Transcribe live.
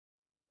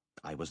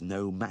I was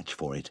no match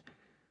for it.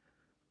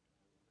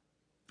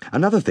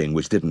 Another thing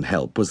which didn't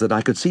help was that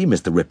I could see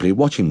Mr. Ripley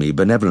watching me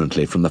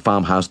benevolently from the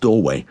farmhouse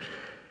doorway.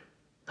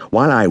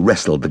 While I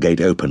wrestled the gate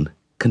open,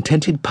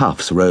 contented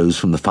puffs rose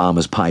from the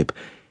farmer's pipe,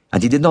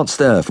 and he did not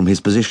stir from his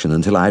position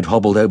until I had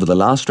hobbled over the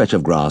last stretch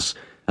of grass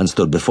and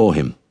stood before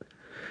him.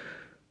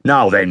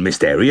 "Now then,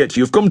 Mr. Herriot,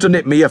 you've come to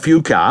nip me a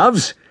few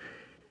calves."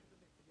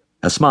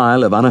 A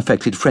smile of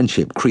unaffected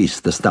friendship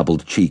creased the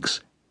stubbled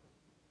cheeks.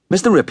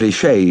 Mr. Ripley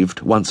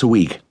shaved once a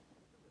week,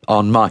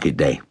 on market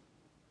day,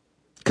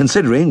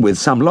 considering with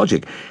some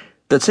logic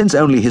that since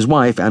only his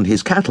wife and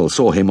his cattle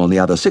saw him on the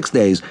other 6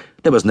 days,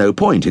 there was no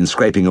point in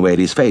scraping away at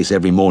his face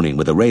every morning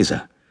with a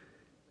razor.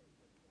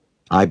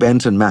 I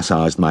bent and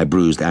massaged my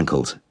bruised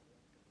ankles.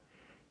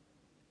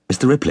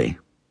 "Mr. Ripley,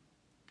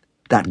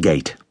 that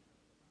gate.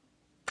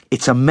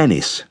 It's a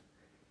menace.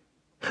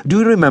 Do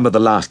you remember the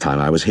last time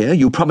I was here,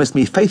 you promised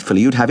me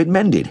faithfully you'd have it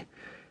mended?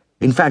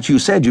 In fact, you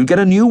said you'd get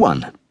a new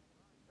one.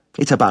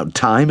 It's about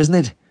time, isn't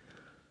it?"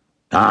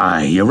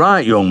 "Aye, you're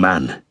right, young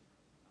man,"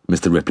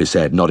 Mr. Ripley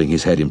said, nodding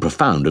his head in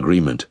profound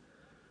agreement.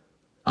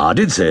 "I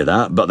did say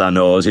that, but thou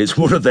knows, it's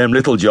one of them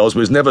little jobs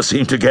which never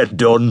seem to get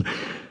done."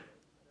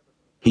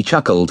 He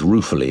chuckled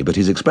ruefully, but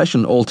his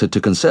expression altered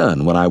to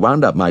concern when I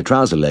wound up my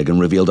trouser leg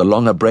and revealed a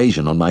long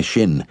abrasion on my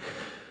shin.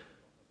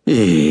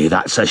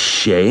 That's a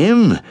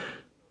shame.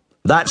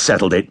 That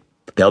settled it.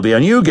 There'll be a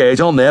new gate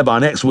on there by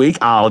next week,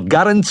 I'll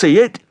guarantee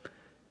it."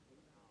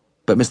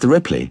 "But, Mr.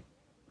 Ripley,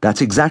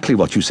 that's exactly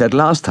what you said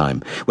last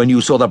time, when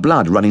you saw the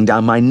blood running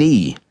down my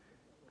knee.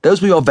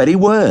 Those were your very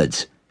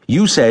words.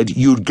 You said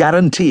you'd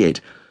guarantee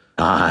it."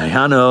 "Aye,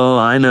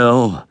 I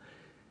know.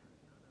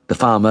 The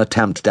farmer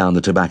tamped down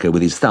the tobacco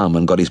with his thumb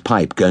and got his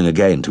pipe going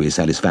again to his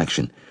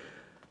satisfaction.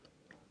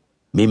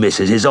 "Me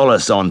missus is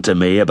allus on to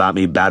me about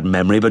me bad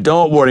memory, but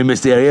don't worry,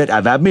 Mr. Herriot,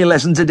 I've had me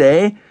lesson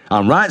today.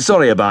 I'm right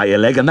sorry about your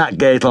leg, and that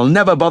gate'll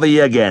never bother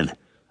you again.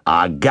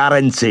 I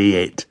guarantee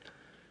it."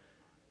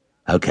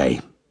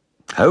 Okay,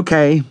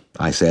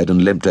 I said,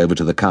 and limped over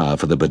to the car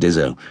for the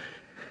Badizzo.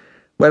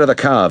 "Where are the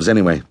calves,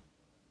 anyway?"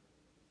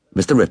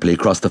 Mr. Ripley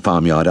crossed the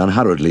farmyard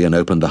unhurriedly and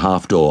opened the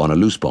half door on a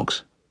loose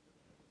box.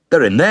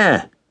 "They're in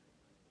there."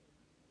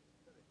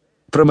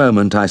 For a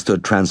moment I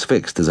stood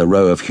transfixed as a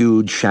row of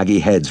huge, shaggy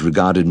heads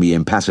regarded me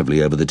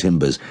impassively over the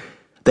timbers.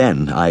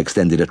 Then I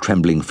extended a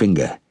trembling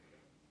finger.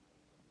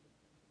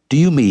 "Do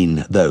you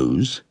mean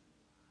those?"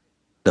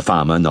 The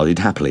farmer nodded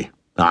happily.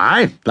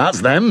 "Aye,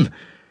 that's them."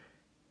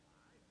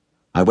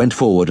 I went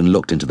forward and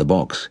looked into the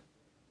box.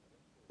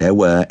 There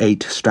were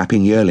 8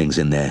 strapping yearlings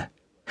in there,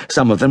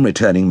 some of them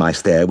returning my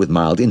stare with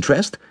mild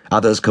interest,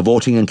 others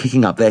cavorting and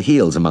kicking up their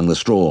heels among the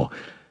straw.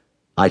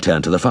 I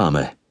turned to the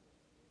farmer.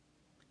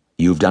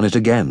 "You've done it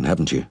again,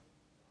 haven't you?"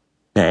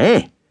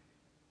 "Eh?"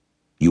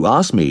 "You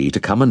asked me to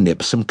come and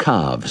nip some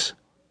calves."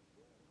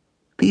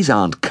 "These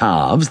aren't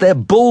calves, they're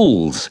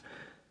bulls."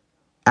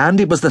 "And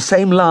it was the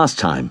same last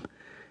time.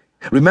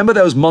 Remember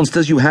those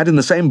monsters you had in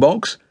the same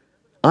box?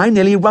 I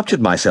nearly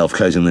ruptured myself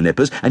closing the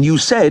nippers, and you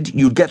said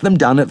you'd get them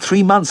done at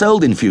 3 months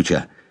old in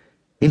future.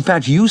 In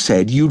fact, you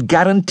said you'd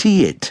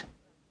guarantee it."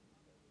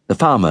 The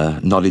farmer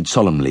nodded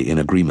solemnly in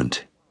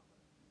agreement.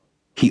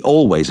 He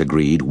always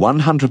agreed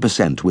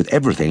 100% with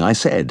everything I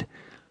said.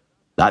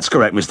 "That's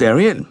correct, Mr.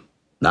 Herriot.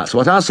 That's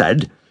what I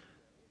said."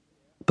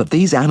 "But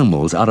these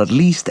animals are at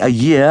least a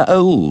year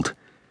old."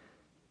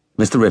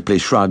 Mr. Ripley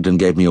shrugged and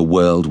gave me a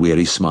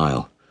world-weary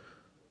smile.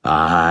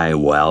 "Aye,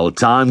 well,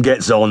 time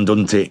gets on,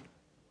 doesn't it?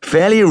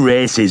 Fairly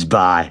races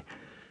by."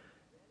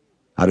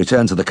 I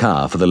returned to the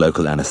car for the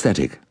local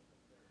anaesthetic.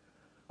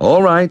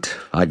 "All right,"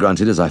 I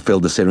grunted as I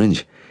filled the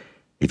syringe.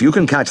 "If you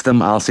can catch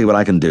them, I'll see what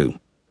I can do."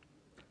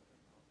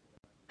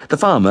 The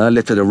farmer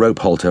lifted a rope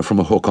halter from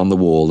a hook on the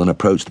wall and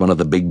approached one of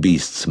the big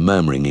beasts,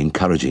 murmuring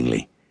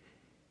encouragingly.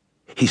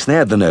 He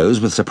snared the nose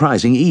with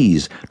surprising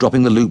ease,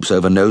 dropping the loops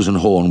over nose and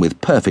horn with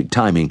perfect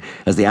timing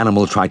as the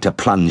animal tried to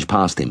plunge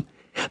past him.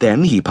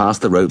 Then he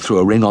passed the rope through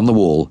a ring on the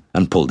wall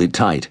and pulled it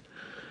tight.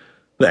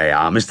 "There you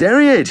are, Mr.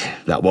 Herriot.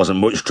 That wasn't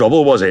much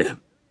trouble, was it?"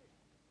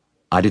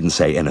 I didn't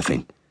say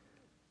anything.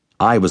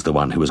 I was the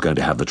one who was going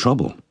to have the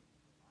trouble.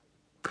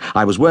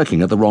 I was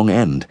working at the wrong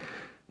end,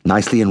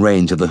 nicely in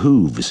range of the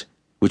hooves,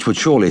 which would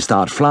surely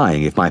start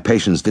flying if my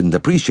patients didn't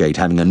appreciate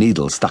having a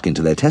needle stuck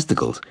into their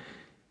testicles.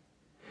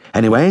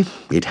 Anyway,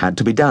 it had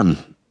to be done.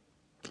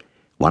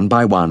 One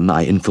by one,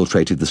 I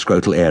infiltrated the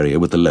scrotal area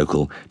with the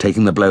local,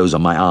 taking the blows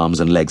on my arms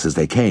and legs as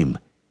they came.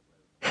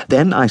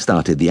 Then I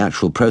started the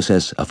actual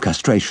process of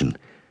castration,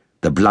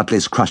 the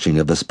bloodless crushing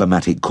of the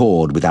spermatic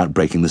cord without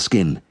breaking the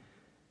skin.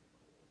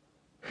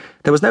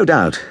 There was no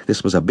doubt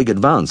this was a big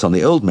advance on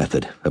the old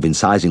method of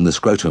incising the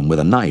scrotum with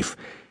a knife,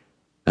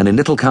 and in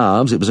little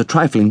calves it was a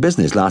trifling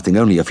business lasting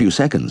only a few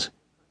seconds.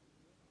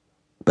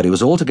 But it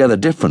was altogether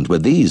different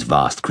with these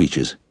vast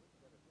creatures.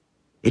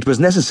 It was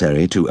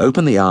necessary to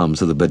open the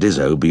arms of the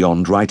Badizzo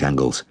beyond right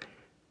angles,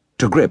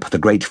 to grip the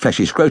great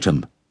fleshy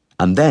scrotum,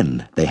 and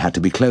then they had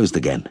to be closed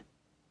again.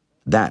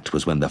 That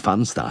was when the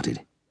fun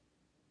started.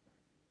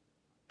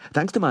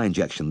 Thanks to my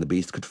injection, the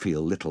beast could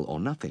feel little or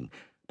nothing,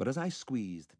 but as I squeezed...